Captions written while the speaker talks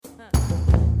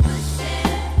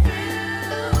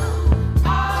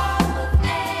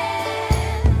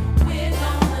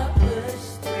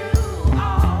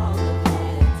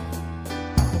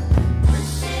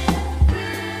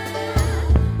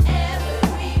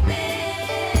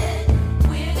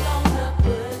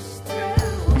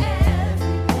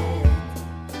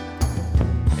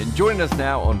Joining us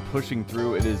now on Pushing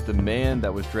Through, it is the man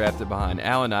that was drafted behind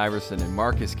Allen Iverson and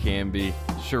Marcus Camby,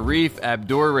 Shareef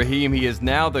Abdur-Rahim. He is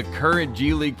now the current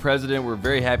G League president. We're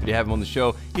very happy to have him on the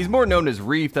show. He's more known as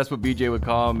Reef. That's what BJ would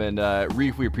call him. And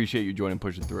Reef, we appreciate you joining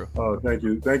Pushing Through. Oh, thank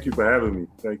you. Thank you for having me.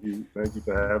 Thank you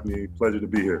for having me. Pleasure to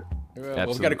be here. Well,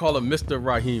 we got to call him Mr.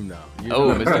 Rahim now.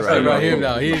 Mr. Rahim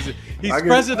now. He's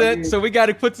president, so we got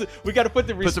to put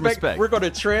the respect. We're going to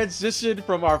transition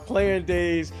from our playing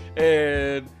days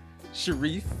and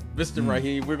Shareef, Mr.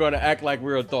 Rahim. We're going to act like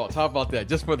we're adults. How about that?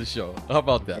 Just for the show. How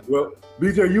about that? Well,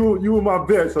 BJ, you were my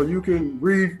vet, so you can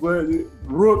read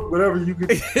Rook, whatever you can.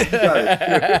 You got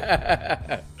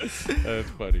it. That's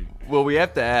funny. Well, we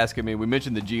have to ask. I mean, we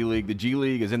mentioned the G League. The G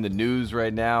League is in the news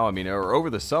right now. I mean, or over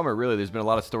the summer, really, there's been a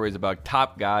lot of stories about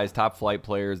top guys, top flight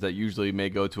players that usually may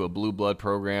go to a blue blood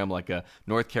program like a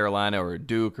North Carolina or a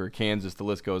Duke or Kansas. The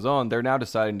list goes on. They're now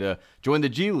deciding to join the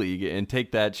G League and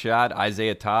take that shot.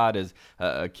 Isaiah Todd is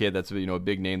a kid that's a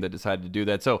big name that decided to do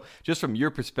that. So, just from your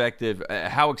perspective,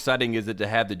 how exciting is it to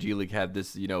have the G League have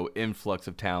this influx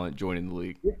of talent joining the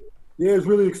league? Yeah, it's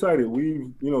really exciting.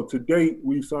 We've to date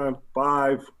we've signed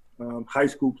 5 high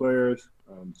school players,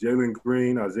 Jalen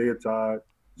Green, Isaiah Todd,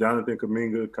 Jonathan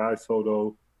Kuminga, Kai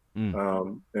Soto,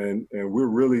 and we're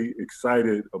really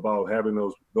excited about having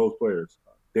those players.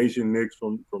 Daishan Nix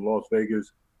from Las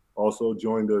Vegas also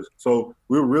joined us. So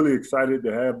we're really excited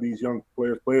to have these young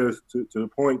players to the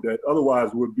point that otherwise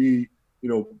would be,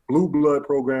 blue blood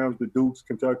programs, the Dukes,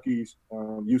 Kentuckys,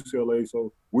 UCLA.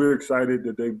 So we're excited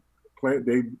that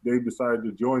they've decided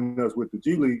to join us with the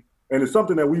G League. And it's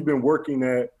something that we've been working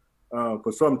at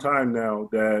for some time now,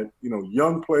 that,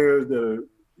 young players that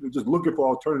are just looking for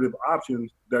alternative options,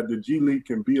 that the G League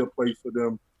can be a place for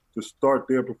them to start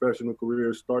their professional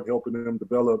careers, start helping them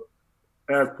develop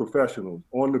as professionals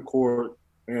on the court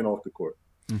and off the court.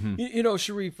 Mm-hmm.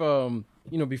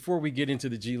 Shareef, before we get into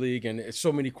the G League, and it's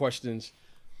so many questions,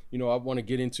 I want to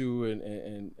get into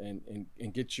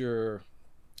and get your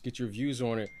views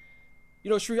on it.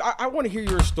 Shareef, I want to hear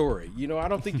your story. I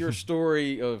don't think your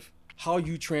story of how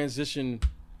you transition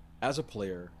as a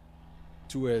player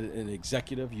to an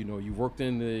executive. You worked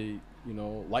in the,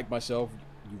 like myself,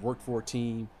 you worked for a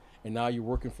team, and now you're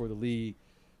working for the league.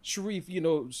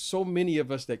 Shareef, so many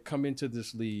of us that come into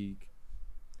this league,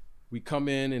 we come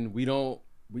in and we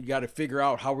got to figure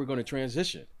out how we're going to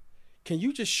transition. Can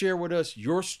you just share with us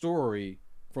your story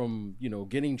from,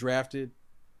 getting drafted?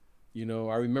 I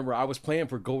remember I was playing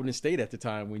for Golden State at the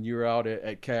time when you were out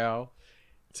at Cal,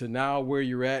 to now where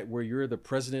you're at, where you're the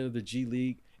president of the G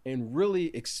League, and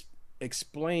really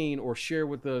explain or share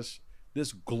with us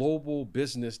this global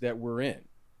business that we're in.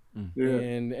 Yeah.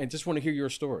 And just want to hear your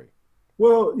story.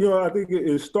 Well, I think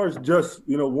it starts just,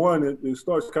 it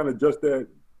starts kind of just that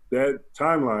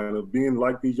timeline of being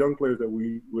like these young players that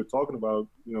we were talking about,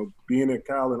 being at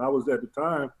Cal. And I was, at the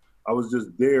time, I was just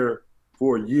there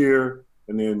for a year,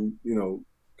 and then,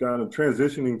 kind of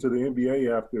transitioning to the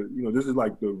NBA after, this is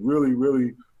like the really,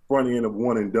 really front end of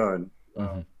one and done,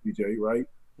 DJ, right?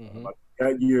 Mm-hmm.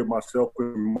 That year, myself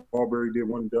and Marbury did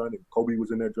one and done, and Kobe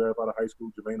was in that draft out of high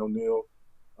school, Jermaine O'Neal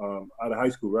out of high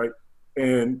school, right?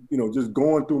 And, just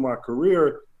going through my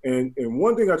career, and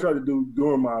one thing I tried to do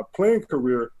during my playing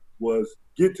career was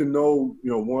get to know,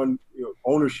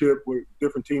 ownership with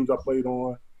different teams I played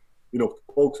on,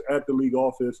 folks at the league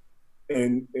office.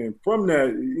 And from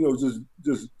that,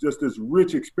 just this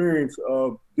rich experience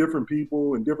of different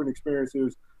people and different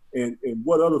experiences and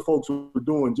what other folks were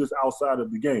doing just outside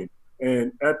of the game.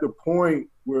 And at the point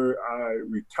where I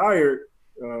retired,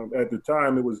 at the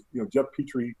time, it was, Jeff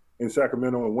Petrie in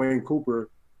Sacramento and Wayne Cooper.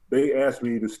 They asked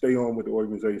me to stay on with the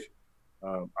organization.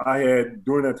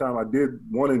 During that time, I did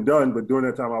one and done, but during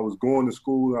that time I was going to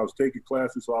school, I was taking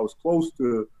classes, so I was close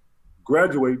to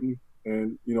graduating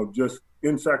and, just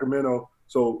in Sacramento.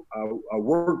 So I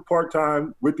worked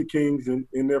part-time with the Kings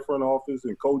in their front office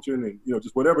and coaching and,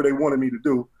 just whatever they wanted me to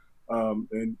do.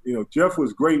 And Jeff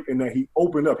was great in that he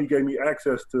opened up. He gave me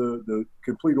access to the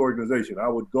complete organization. I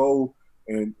would go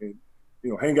and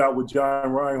hang out with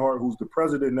John Reinhart, who's the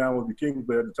president now of the Kings,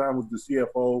 but at the time was the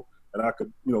CFO. And I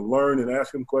could, learn and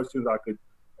ask him questions. I could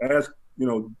ask,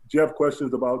 Jeff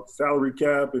questions about salary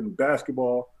cap and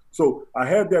basketball. So I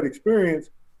had that experience,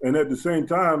 and at the same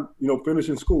time,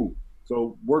 finishing school.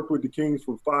 So worked with the Kings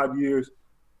for 5 years.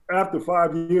 After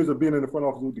 5 years of being in the front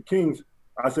office with the Kings,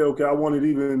 I said, okay, I wanted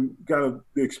even kind of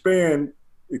to expand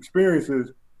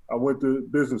experiences. I went to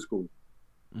business school.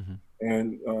 Mm-hmm.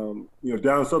 And,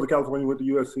 down in Southern California, went to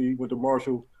USC, went to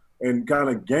Marshall, and kind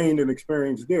of gained an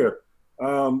experience there.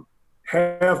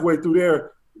 Halfway through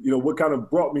there, what kind of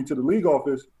brought me to the league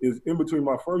office is in between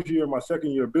my first year and my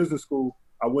second year of business school,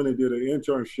 I went and did an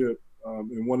internship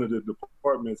in one of the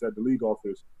departments at the league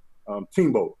office,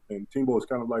 Teambo. And Teambo is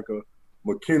kind of like a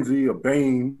McKinsey, a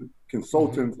Bain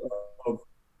consultant of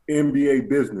NBA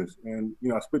business. And,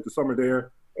 I spent the summer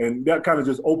there, and that kind of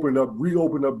just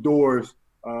reopened up doors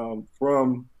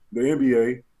from the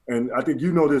NBA. And I think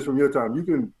you know this from your time. You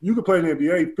can play in the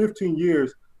NBA 15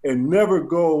 years and never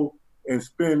go and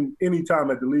spend any time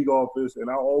at the league office. And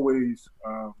I always,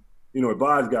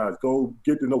 advise guys, go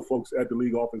get to know folks at the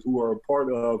league office who are a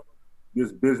part of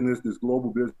this business, this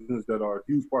global business, that are a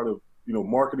huge part of,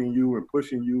 marketing you and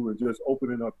pushing you and just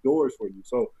opening up doors for you.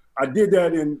 So I did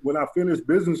that. And when I finished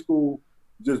business school,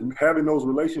 just having those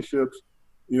relationships,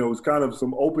 it was kind of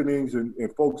some openings, and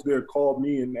folks there called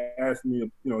me and asked me,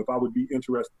 if I would be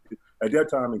interested at that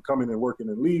time in coming and working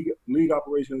in league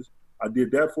operations. I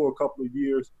did that for a couple of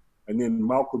years. And then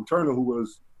Malcolm Turner, who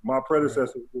was my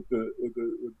predecessor with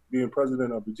being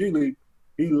president of the G League,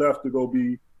 he left to go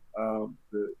be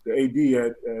the AD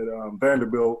at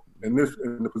Vanderbilt, and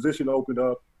the position opened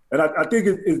up. And I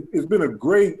think it's been a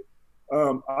great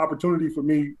opportunity for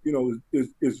me.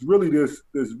 It's really this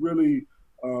really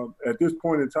at this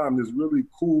point in time, this really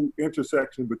cool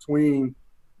intersection between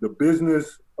the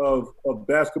business of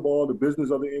basketball, the business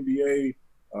of the NBA,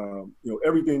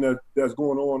 everything that's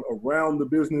going on around the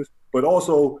business, but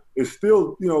also it's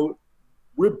still,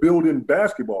 we're building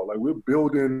basketball. Like, we're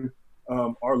building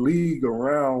our league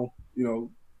around,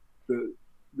 the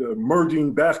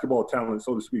emerging basketball talent,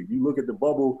 so to speak. You look at the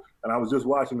bubble, and I was just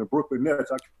watching the Brooklyn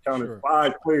Nets. I counted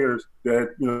 5 players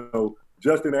that,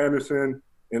 Justin Anderson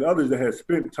and others that had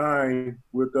spent time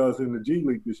with us in the G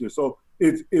League this year. So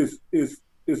it's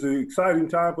an exciting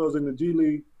time for us in the G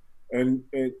League. And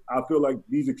I feel like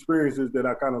these experiences that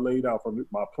I kind of laid out, from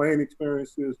my playing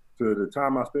experiences to the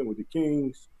time I spent with the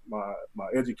Kings, my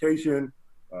education,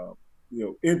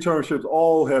 internships,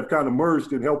 all have kind of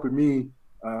merged in helping me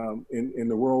in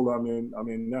the world I'm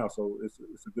in now. So it's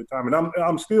a good time, and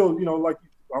I'm still,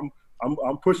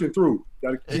 I'm pushing through.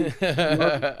 Got to keep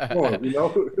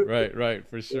going, Right,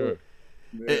 for sure.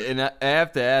 Yeah. And I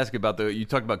have to ask about you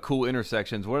talked about cool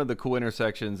intersections. One of the cool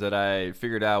intersections that I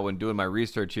figured out when doing my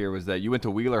research here was that you went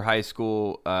to Wheeler High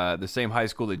School, the same high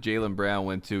school that Jaylen Brown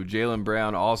went to. Jaylen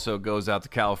Brown also goes out to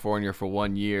California for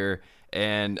 1 year.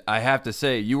 And I have to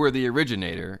say, you were the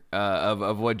originator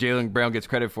of what Jaylen Brown gets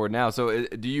credit for now. So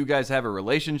do you guys have a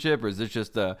relationship, or is this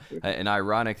just an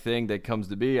ironic thing that comes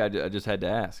to be? I just had to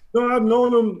ask. No, I've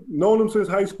known him since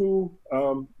high school.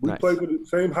 We played with the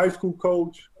same high school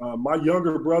coach. My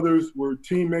younger brothers were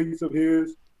teammates of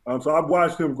his. So I've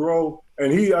watched him grow.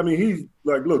 And he's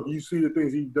like, look, you see the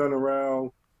things he's done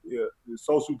around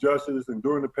social justice, and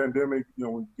during the pandemic,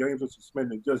 when games were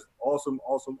suspended, just awesome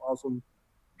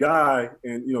guy,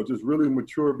 and just really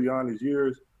mature beyond his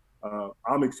years.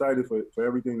 I'm excited for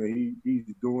everything that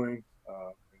he's doing.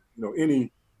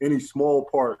 Any small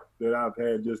part that I've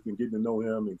had just in getting to know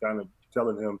him and kind of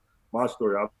telling him my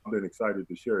story, I've been excited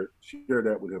to share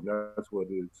that with him. That's what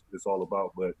it's all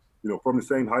about. But from the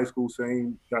same high school,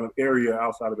 same kind of area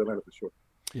outside of Atlanta, for sure.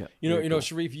 Yeah,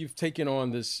 Shareef, you've taken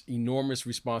on this enormous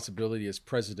responsibility as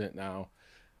president now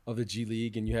of the G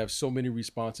League, and you have so many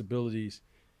responsibilities.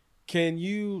 Can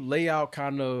you lay out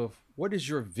kind of what is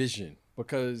your vision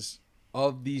because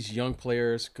of these young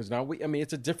players? Because now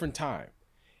it's a different time,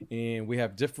 and we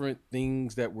have different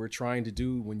things that we're trying to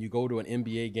do. When you go to an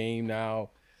NBA game now,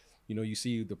 you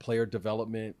see the player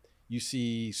development. You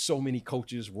see so many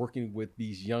coaches working with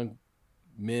these young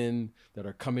men that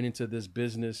are coming into this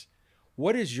business.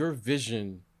 What is your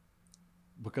vision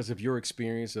because of your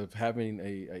experience of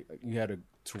having you had a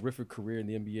terrific career in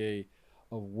the NBA,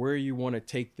 of where you want to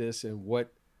take this and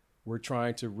what we're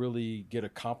trying to really get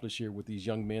accomplished here with these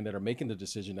young men that are making the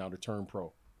decision now to turn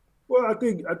pro? Well, I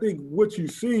think what you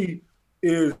see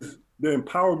is the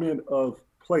empowerment of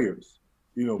players,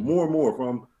 more and more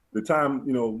from the time,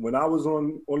 when I was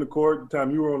on the court, the time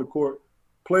you were on the court.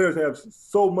 Players have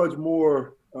so much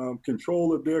more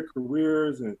control of their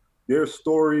careers and their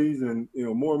stories, and,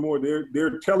 more and more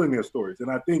they're telling their stories.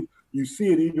 And I think you see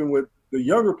it even with the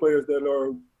younger players that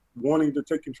are wanting to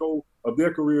take control of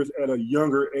their careers at a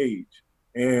younger age.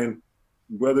 And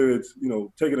whether it's,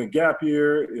 taking a gap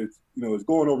year, it's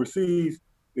going overseas,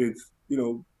 it's,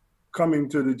 coming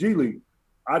to the G League.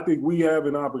 I think we have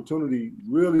an opportunity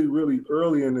really, really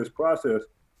early in this process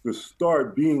to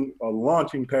start being a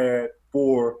launching pad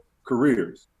for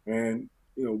careers. And,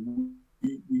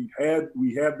 we have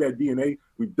that DNA.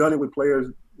 We've done it with players,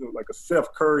 like a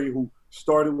Seth Curry, who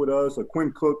started with us, a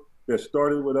Quinn Cook that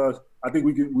started with us. I think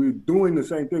we're doing the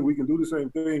same thing. We can do the same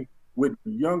thing with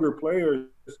younger players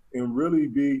and really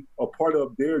be a part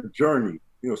of their journey.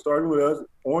 starting with us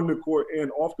on the court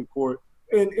and off the court,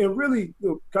 and really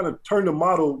kind of turn the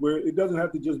model where it doesn't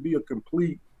have to just be a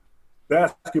complete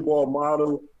basketball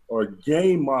model or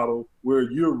game model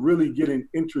where you're really getting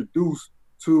introduced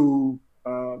to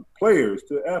players,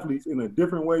 to athletes in a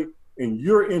different way, and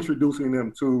you're introducing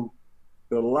them to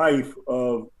the life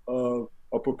of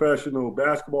a professional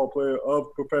basketball player,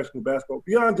 of professional basketball,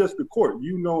 beyond just the court.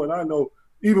 And I know,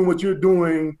 even what you're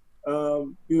doing,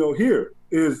 here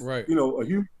is, right. A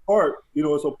huge part,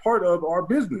 it's a part of our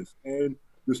business. And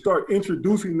to start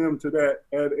introducing them to that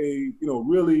at a,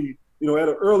 really, at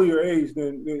an earlier age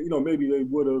than, maybe they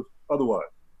would have otherwise.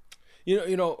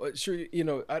 Sure.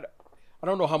 I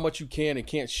don't know how much you can and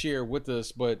can't share with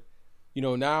us, but,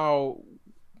 now,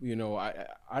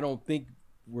 I don't think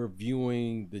we're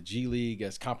viewing the G League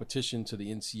as competition to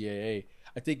the NCAA.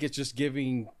 I think it's just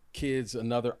giving kids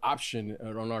another option,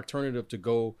 an alternative to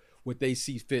go what they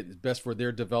see fit is best for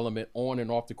their development on and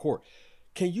off the court.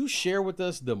 Can you share with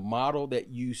us the model that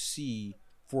you see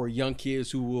for young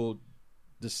kids who will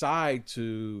decide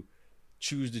to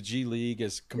choose the G League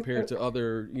as compared to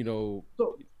other,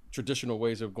 traditional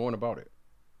ways of going about it?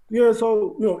 Yeah,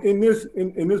 so in this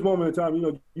moment in time,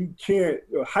 you can't,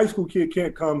 a high school kid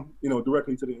can't come,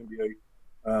 directly to the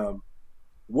NBA.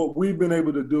 What we've been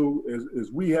able to do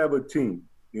is we have a team,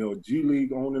 G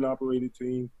League owned and operated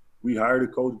team. We hired a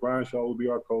coach. Brian Shaw will be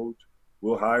our coach.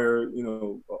 We'll hire,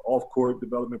 an off-court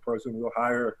development person. We'll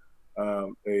hire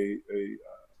a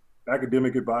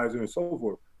academic advisor and so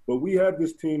forth. But we have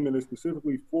this team, and it's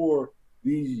specifically for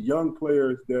these young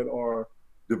players that are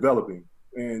developing.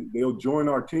 And they'll join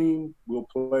our team. We'll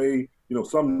play,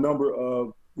 some number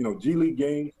of, G League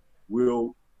games.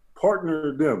 We'll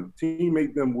partner them,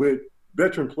 teammate them with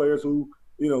veteran players who,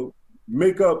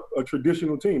 make up a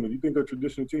traditional team. If you think of a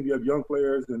traditional team, you have young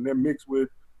players and they're mixed with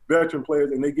veteran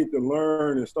players, and they get to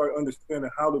learn and start understanding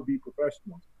how to be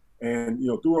professionals. And,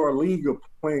 through our league of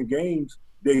playing games,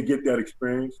 they get that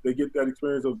experience. They get that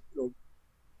experience of,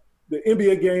 the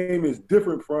NBA game is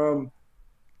different from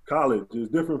college, is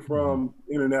different from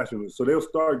international. So they'll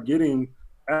start getting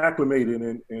acclimated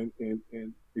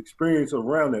and experience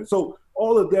around that. So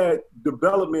all of that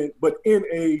development, but in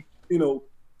a,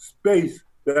 space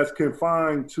that's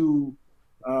confined to,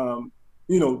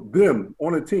 them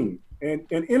on a team, and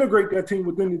integrate that team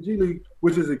within the G League,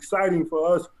 which is exciting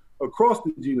for us across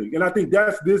the G League. And I think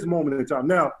that's this moment in time.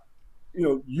 Now,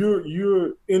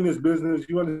 you're in this business,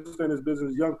 you understand this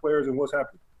business, young players and what's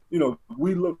happening.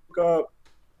 We look up,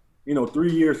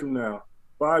 3 years from now,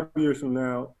 5 years from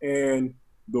now, and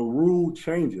the rule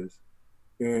changes,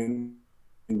 and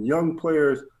young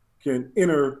players can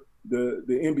enter the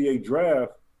NBA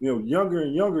draft. Younger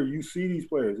and younger, you see these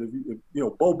players.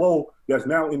 If Bobo, that's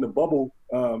now in the bubble,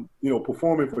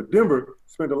 performing for Denver,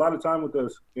 spent a lot of time with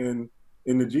us in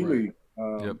the G League,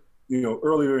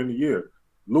 earlier in the year.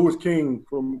 Louis King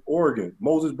from Oregon,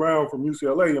 Moses Brown from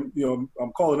UCLA.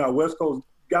 I'm calling out West Coast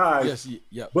guys. Yes,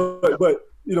 yeah. But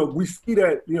we see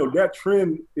that that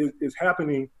trend is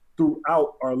happening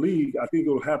throughout our league. I think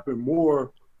it'll happen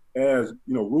more as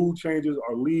rule changes.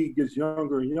 Our league gets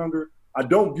younger and younger. I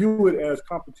don't view it as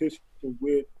competition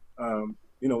with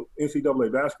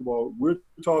NCAA basketball. We're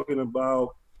talking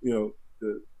about the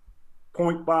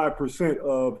 0.5%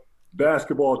 of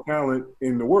basketball talent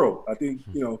in the world. I think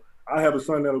I have a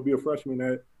son that'll be a freshman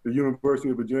at the University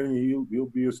of Virginia. He'll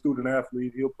be a student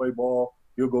athlete. He'll play ball.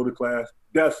 He'll go to class.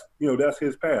 That's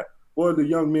his path. For the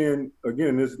young men,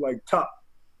 again, it's like top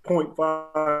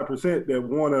 0.5% that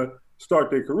want to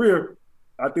start their career.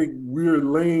 I think we're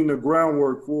laying the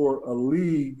groundwork for a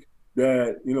league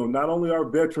that, not only are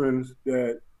veterans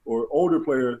or older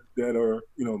players that are,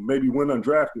 maybe went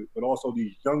undrafted, but also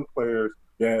these young players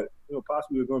that,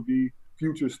 possibly are going to be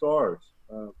future stars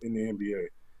in the NBA.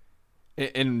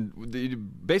 And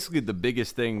basically the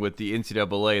biggest thing with the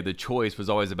NCAA, the choice was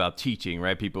always about teaching,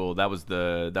 right? People, that was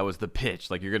the pitch.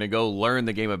 Like, you're going to go learn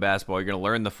the game of basketball. You're going to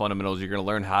learn the fundamentals. You're going to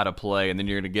learn how to play, and then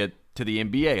you're going to get to the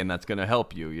NBA, and that's going to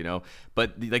help you,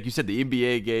 But like you said, the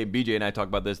NBA game, BJ and I talk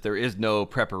about this, there is no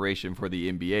preparation for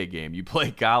the NBA game. You play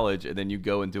college, and then you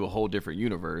go into a whole different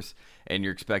universe, and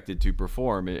you're expected to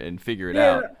perform and figure it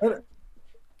out.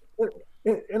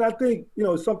 And I think,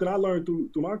 it's something I learned through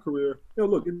my career.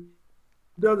 Look, it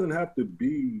doesn't have to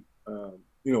be,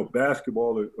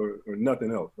 basketball or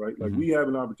nothing else, right? Like, we have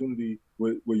an opportunity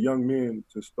with young men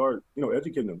to start,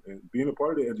 educating them and being a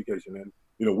part of their education. And,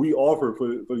 we offer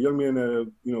for young men that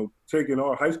have, taken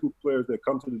our high school players that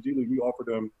come to the G League, we offer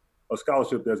them a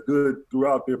scholarship that's good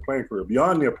throughout their playing career,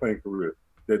 beyond their playing career,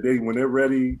 that when they're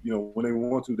ready, when they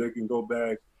want to, they can go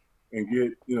back and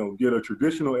get a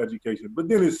traditional education. But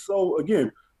then it's so,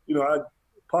 again,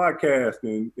 podcast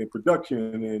and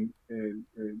production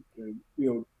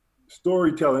and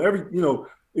storytelling.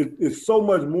 It's so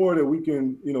much more that we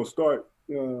can start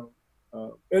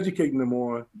educating them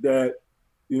on that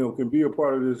can be a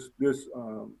part of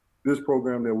this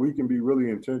program, that we can be really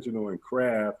intentional and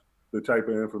craft the type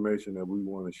of information that we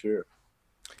want to share.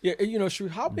 Yeah, Sheree,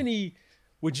 how many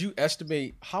would you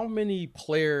estimate? How many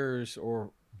players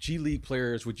or G League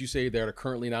players would you say that are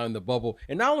currently now in the bubble?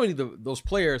 And not only those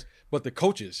players, but the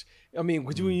coaches. I mean,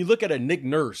 when you look at a Nick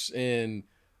Nurse and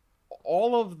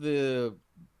all of the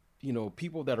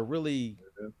people that are really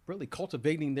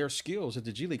cultivating their skills at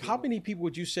the G League, how many people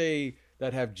would you say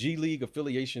that have G League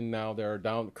affiliation now that are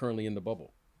down currently in the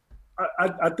bubble?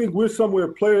 I think we're somewhere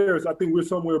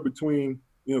between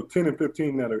 10 and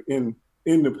 15 that are in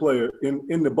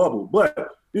the bubble. But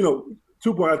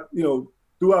 2 point,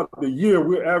 throughout the year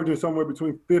we're averaging somewhere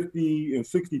between 50 and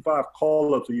 65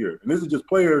 call-ups a year, and this is just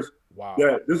players. Wow.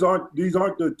 That these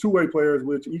aren't the two-way players,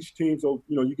 which each team. So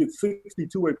you get 60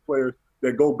 two-way players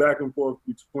that go back and forth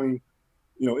between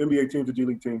NBA teams to G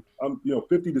League teams.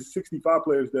 50 to 65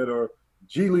 players that are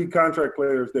G League contract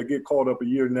players that get called up a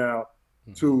year now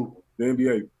to the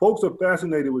NBA. Folks are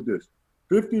fascinated with this.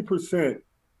 50%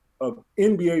 of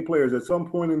NBA players at some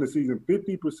point in the season,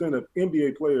 50% of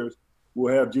NBA players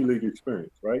will have G League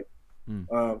experience, right?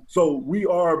 So we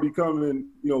are becoming,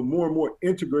 more and more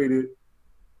integrated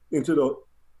into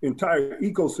the entire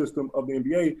ecosystem of the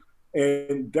NBA,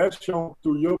 and that's shown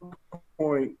through your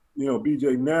point,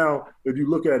 BJ. Now, if you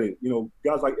look at it,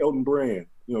 guys like Elton Brand,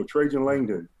 Trajan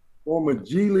Langdon, former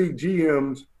G League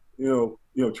GMs,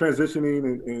 transitioning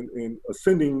and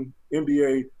ascending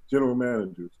NBA general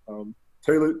managers.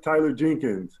 Tyler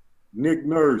Jenkins, Nick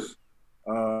Nurse,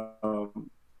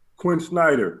 Quinn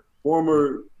Snyder,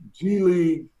 former G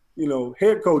League,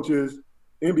 head coaches,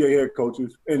 NBA head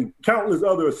coaches, and countless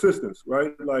other assistants,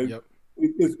 right? Like, yep.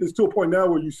 It's to a point now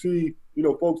where you see,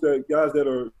 folks guys that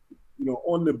are,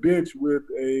 on the bench with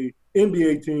a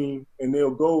NBA team, and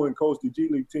they'll go and coach the G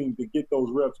League team to get those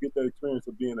reps, get that experience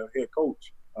of being a head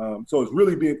coach. So it's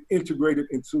really being integrated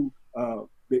into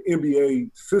the NBA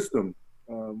system.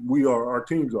 Our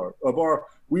teams are.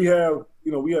 We have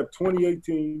 28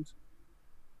 teams.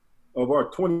 Of our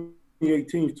 28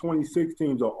 teams, 26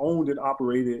 teams are owned and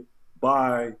operated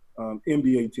by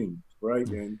NBA teams, right?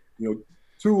 And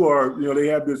two are, they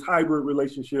have this hybrid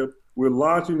relationship. We're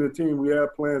launching a team. We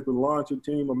have plans to launch a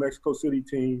team, a Mexico City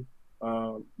team,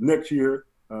 next year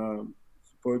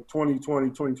for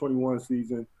 2020-2021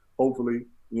 season. Hopefully,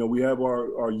 we have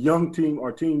our young team,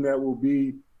 our team that will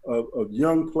be of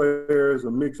young players,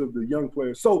 a mix of the young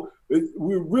players. So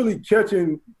we're really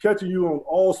catching you on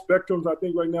all spectrums. I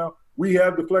think right now we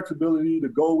have the flexibility to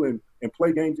go and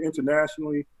play games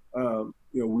internationally.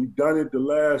 We've done it the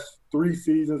last 3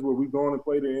 seasons where we've gone and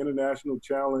played the international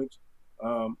challenge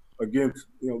against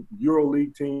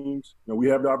EuroLeague teams. We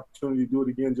have the opportunity to do it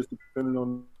again, just depending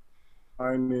on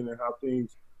timing and how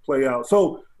things play out.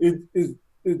 So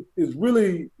it's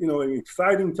really an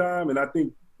exciting time, and I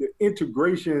think the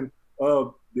integration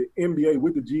of the NBA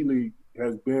with the G League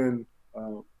has been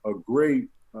a great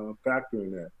factor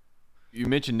in that. You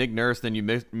mentioned Nick Nurse, then you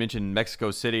mentioned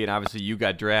Mexico City, and obviously you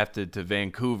got drafted to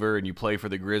Vancouver and you play for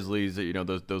the Grizzlies,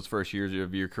 those first years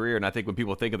of your career. And I think when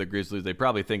people think of the Grizzlies, they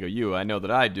probably think of you. I know that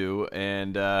I do.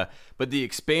 And but the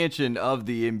expansion of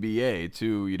the NBA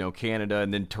to, Canada,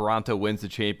 and then Toronto wins the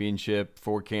championship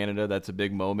for Canada. That's a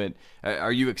big moment.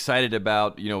 Are you excited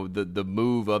about, the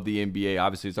move of the NBA?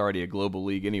 Obviously, it's already a global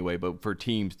league anyway, but for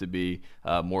teams to be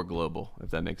more global,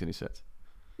 if that makes any sense.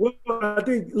 Well, I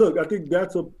think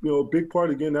that's a big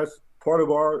part. Again, that's part of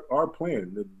our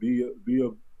plan, to be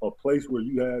a place where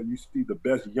you see the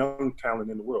best young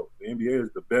talent in the world. The NBA is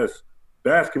the best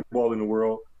basketball in the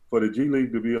world. For the G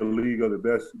League to be a league of the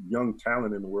best young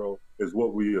talent in the world is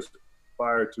what we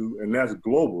aspire to, and that's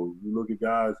global. You look at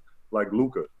guys like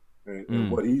Luka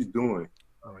and what he's doing.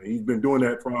 He's been doing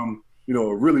that from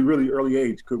a really, really early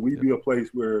age. Could we be a place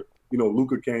where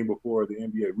Luka came before the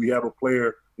NBA? We have a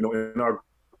player in our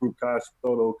group, Kai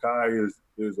Soto. Kai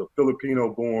is a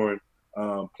Filipino-born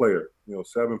player,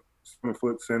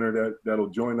 7-foot center that'll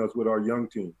join us with our young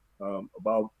team.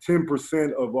 About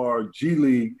 10% of our G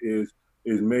League is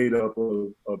made up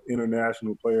of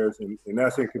international players, and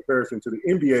that's in comparison to the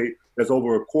NBA, that's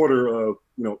over a quarter of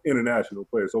international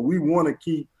players. So we want to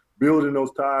keep building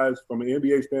those ties from an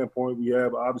NBA standpoint. We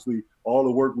have obviously all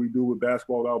the work we do with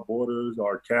Basketball Without Borders,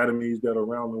 our academies that are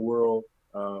around the world.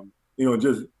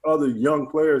 Just other young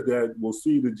players that will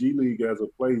see the G League as a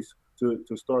place to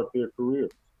start their career.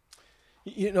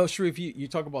 Sharif, you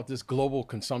talk about this global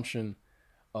consumption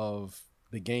of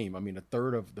the game. I mean, a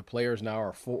third of the players now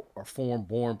are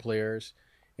foreign-born players,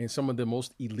 and some of the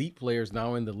most elite players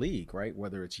now in the league, right?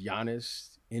 Whether it's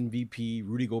Giannis, MVP,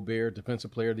 Rudy Gobert,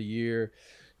 Defensive Player of the Year,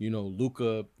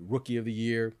 Luka, Rookie of the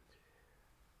Year.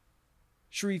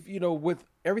 Shareef, with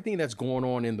everything that's going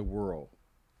on in the world,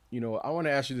 I want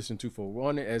to ask you this in twofold.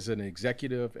 One, as an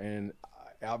executive, and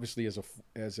obviously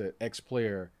as an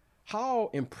ex-player, how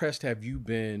impressed have you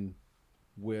been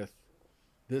with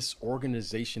this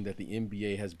organization that the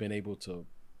NBA has been able to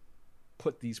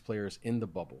put these players in the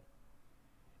bubble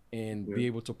and be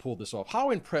able to pull this off?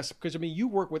 How impressed? Because, you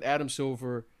work with Adam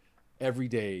Silver every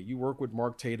day. You work with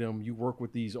Mark Tatum. You work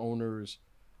with these owners.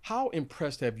 How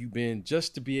impressed have you been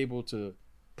just to be able to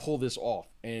pull this off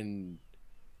and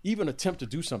even attempt to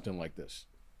do something like this?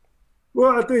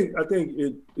 Well, I think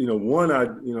it. One,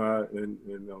 and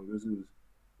this is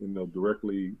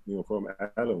directly from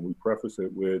Adam. We preface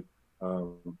it with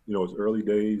it's early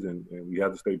days, and we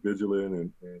have to stay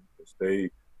vigilant and stay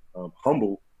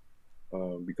humble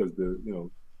because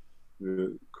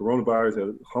the coronavirus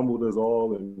has humbled us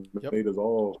all and made us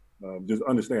all just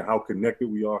understand how connected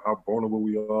we are, how vulnerable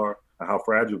we are, and how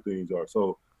fragile things are.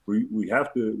 So we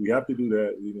have to do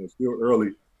that. It's still early.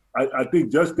 I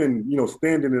think just in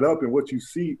standing it up and what you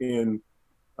see in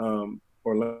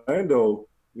Orlando,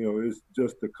 it's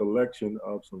just a collection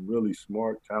of some really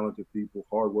smart, talented people,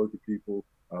 hardworking people,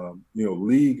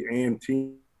 league and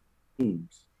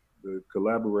teams to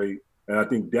collaborate. And I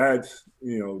think that's,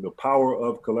 the power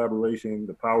of collaboration,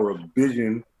 the power of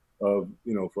vision of,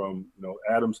 from,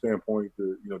 Adam's standpoint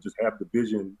to, just have the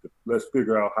vision. Let's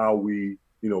figure out how we,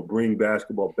 bring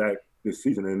basketball back this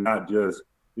season and not just,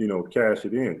 cash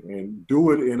it in and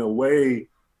do it in a way,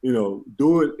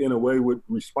 with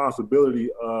responsibility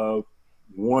of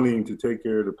wanting to take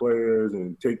care of the players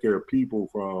and take care of people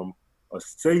from a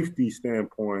safety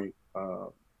standpoint,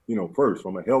 first,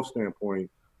 from a health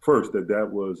standpoint, first, that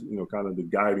was, kind of the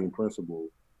guiding principle.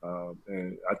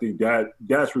 And I think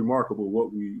that's remarkable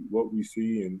what we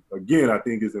see. And again, I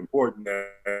think it's important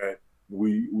that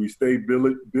we stay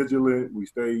vigilant, we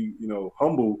stay,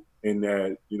 humble in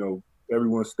that,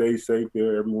 everyone stays safe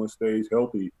there, everyone stays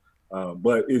healthy.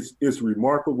 But it's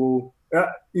remarkable.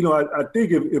 I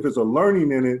think if it's a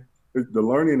learning in it, the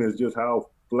learning is just how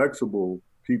flexible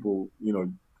people,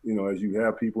 as you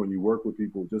have people and you work with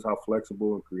people, just how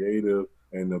flexible and creative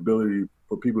and the ability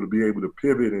for people to be able to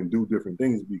pivot and do different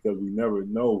things, because we never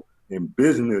know in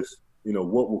business,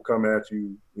 what will come at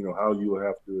you, how you will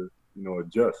have to,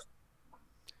 adjust.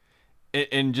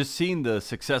 And just seeing the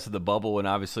success of the bubble, and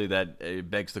obviously that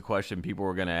begs the question people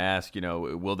were going to ask,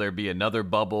 will there be another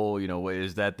bubble?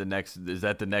 Is that the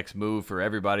next move for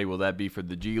everybody? Will that be for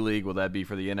the G League? Will that be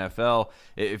for the NFL?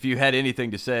 If you had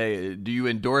anything to say, do you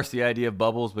endorse the idea of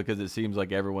bubbles? Because it seems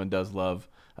like everyone does love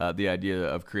the idea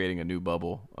of creating a new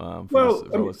bubble for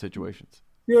those situations.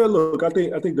 Yeah, look, I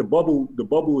think the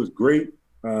bubble is great.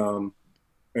 And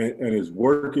it's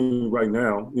working right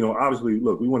now. Obviously,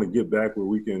 look, we want to get back where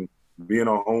we can be in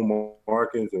our home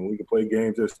markets and we can play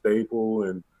games at Staples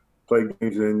and play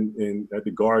games in at the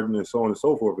Garden and so on and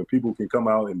so forth. And people can come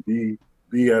out and be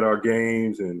at our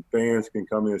games and fans can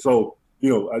come in. So,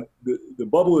 the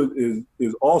bubble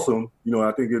is awesome.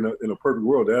 I think in a perfect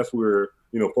world, that's where,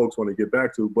 folks want to get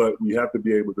back to, but we have to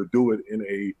be able to do it in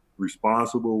a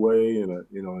responsible way, in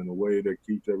a way that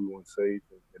keeps everyone safe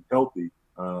and healthy.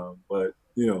 But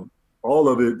all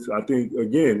of it, I think,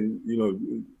 again,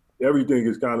 everything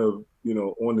is kind of,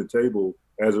 on the table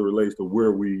as it relates to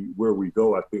where we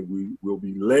go. I think we will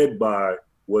be led by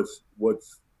what's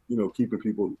keeping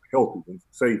people healthy and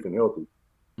safe and healthy.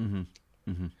 Mm-hmm.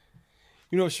 Mm-hmm.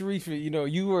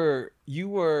 Shareef, you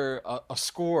were a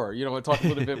scorer. I talked a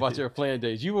little bit about your playing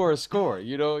days. You were a scorer.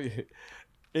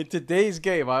 In today's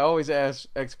game, I always ask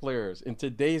ex-players, in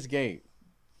today's game,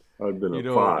 I've been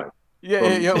a 5.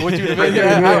 Yeah. Would you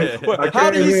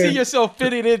how do you see yourself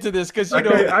fitting into this? Because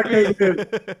I came in.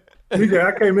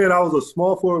 I came in. I was a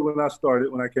small forward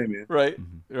when I came in. Right.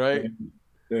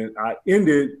 And I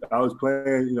ended. I was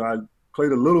playing. I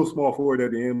played a little small forward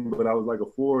at the end, but I was like a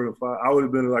 4 and a 5. I would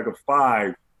have been like a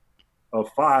 5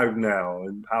 now,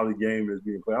 and how the game is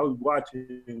being played. I was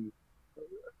watching,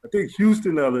 I think,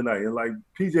 Houston the other night, and like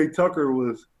PJ Tucker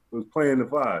was playing the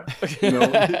 5.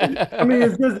 I mean,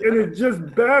 it's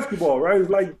just basketball, right? It's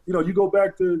like, you go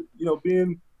back to,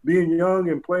 being young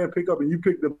and playing pickup, and you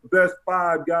pick the best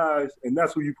 5 guys, and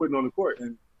that's who you putting on the court.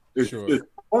 And it's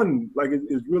fun. Like,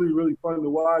 it's really, really fun to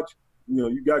watch.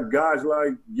 You got guys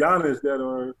like Giannis that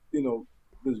are,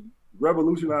 just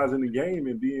revolutionizing the game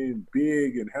and being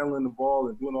big and handling the ball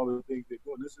and doing all the things they're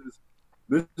doing.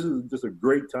 this is just a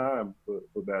great time for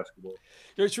basketball.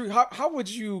 Yeah, true. How would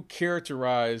you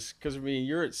characterize? Because I mean,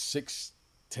 you're at 6'10"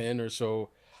 or so.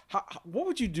 What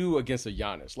would you do against a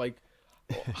Giannis? Like,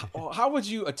 how would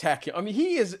you attack him? I mean,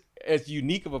 he is as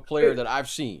unique of a player that I've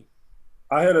seen.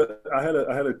 I had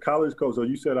a college coach. So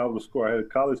you said I was a scorer. I had a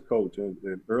college coach, and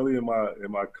early in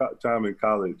my time in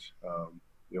college,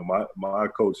 my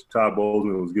coach Todd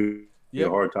Bozeman was giving me a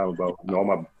hard time about all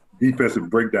my defensive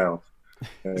breakdowns.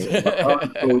 And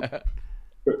my coach,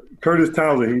 Curtis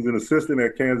Townsend, he's an assistant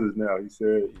at Kansas now. He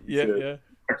said,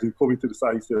 actually pulled me to the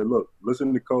side. He said, "Look,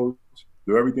 listen to coach.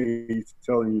 Do everything he's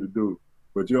telling you to do.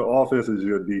 But your offense is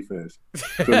your defense."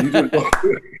 So you just,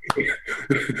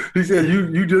 he said,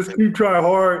 you just keep trying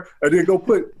hard and then go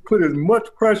put as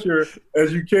much pressure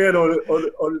as you can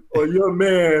on your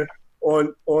man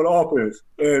on offense.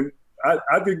 And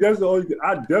I think that's the only thing.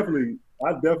 I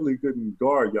definitely couldn't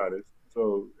guard Giannis.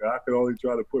 So I could only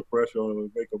try to put pressure on him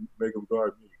and make him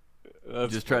guard me.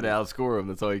 Just try to outscore him.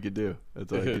 That's all you could do.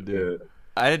 Yeah.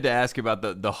 I had to ask you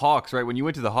about the Hawks, right? When you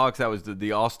went to the Hawks, that was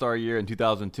the All-Star year in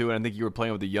 2002, and I think you were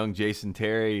playing with the young Jason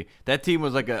Terry. That team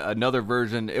was like another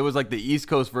version. It was like the East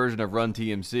Coast version of Run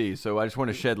TMC. So I just want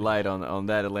to shed light on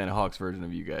that Atlanta Hawks version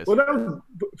of you guys. Well, that was,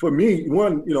 for me,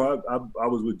 one, I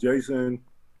was with Jason.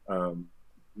 I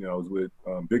was with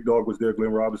Big Dog was there,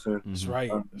 Glenn Robinson. That's right.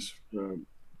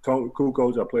 Tony, cool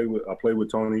coach. I played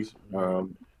with Tony.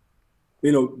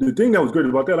 The thing that was great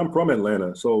about that, I'm from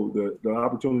Atlanta, so the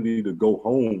opportunity to go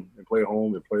home and play in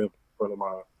front of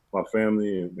my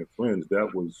family and friends, that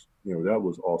was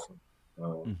awesome.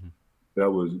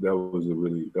 That was a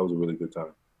really good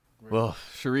time. Well,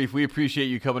 Shareef, we appreciate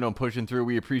you coming on Pushing Through.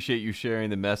 We appreciate you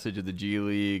sharing the message of the G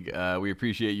League. We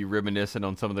appreciate you reminiscing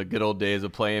on some of the good old days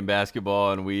of playing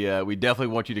basketball, and we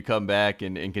definitely want you to come back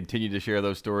and continue to share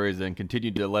those stories and continue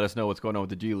to let us know what's going on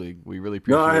with the G League. We really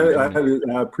appreciate it.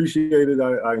 I appreciate it.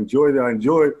 I enjoyed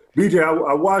it. BJ,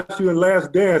 I watched you in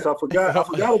Last Dance. I forgot about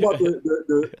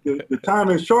the time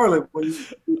in Charlotte when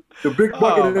the big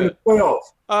bucket in the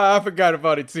playoffs. I forgot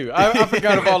about it too. I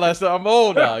forgot about all that stuff. I'm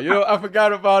old now, I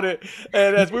forgot about it.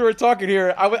 And as we were talking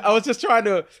here, I was just trying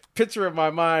to picture in my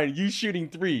mind you shooting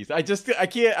threes. I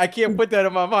can't put that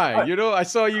in my mind. I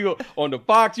saw you on the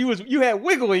box. You had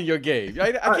wiggle in your game.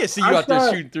 I can't see you out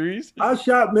there shooting threes. I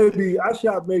shot maybe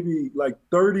like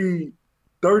 30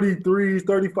 threes,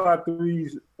 35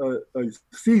 threes a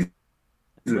season.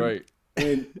 Right.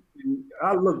 And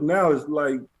I look now, it's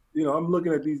like, I'm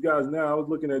looking at these guys now. I was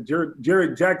looking at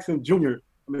Jared Jackson Jr.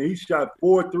 I mean, he shot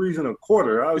 4 threes in a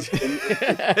quarter.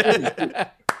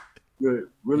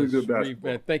 Really good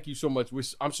basketball. Man, thank you so much.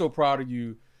 I'm so proud of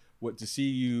you, to see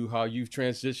you, how you've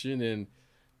transitioned, and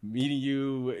meeting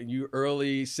you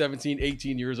early 17,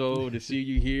 18 years old, to see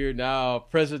you here now,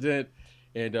 president.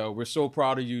 And we're so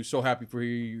proud of you, so happy for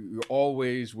you.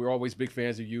 We're always big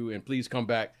fans of you, and please come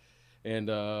back. And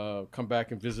come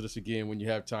back and visit us again when you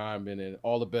have time. And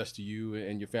all the best to you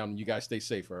and your family. You guys stay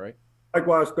safe, all right?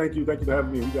 Likewise, thank you. Thank you for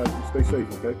having me. You guys stay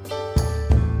safe, okay?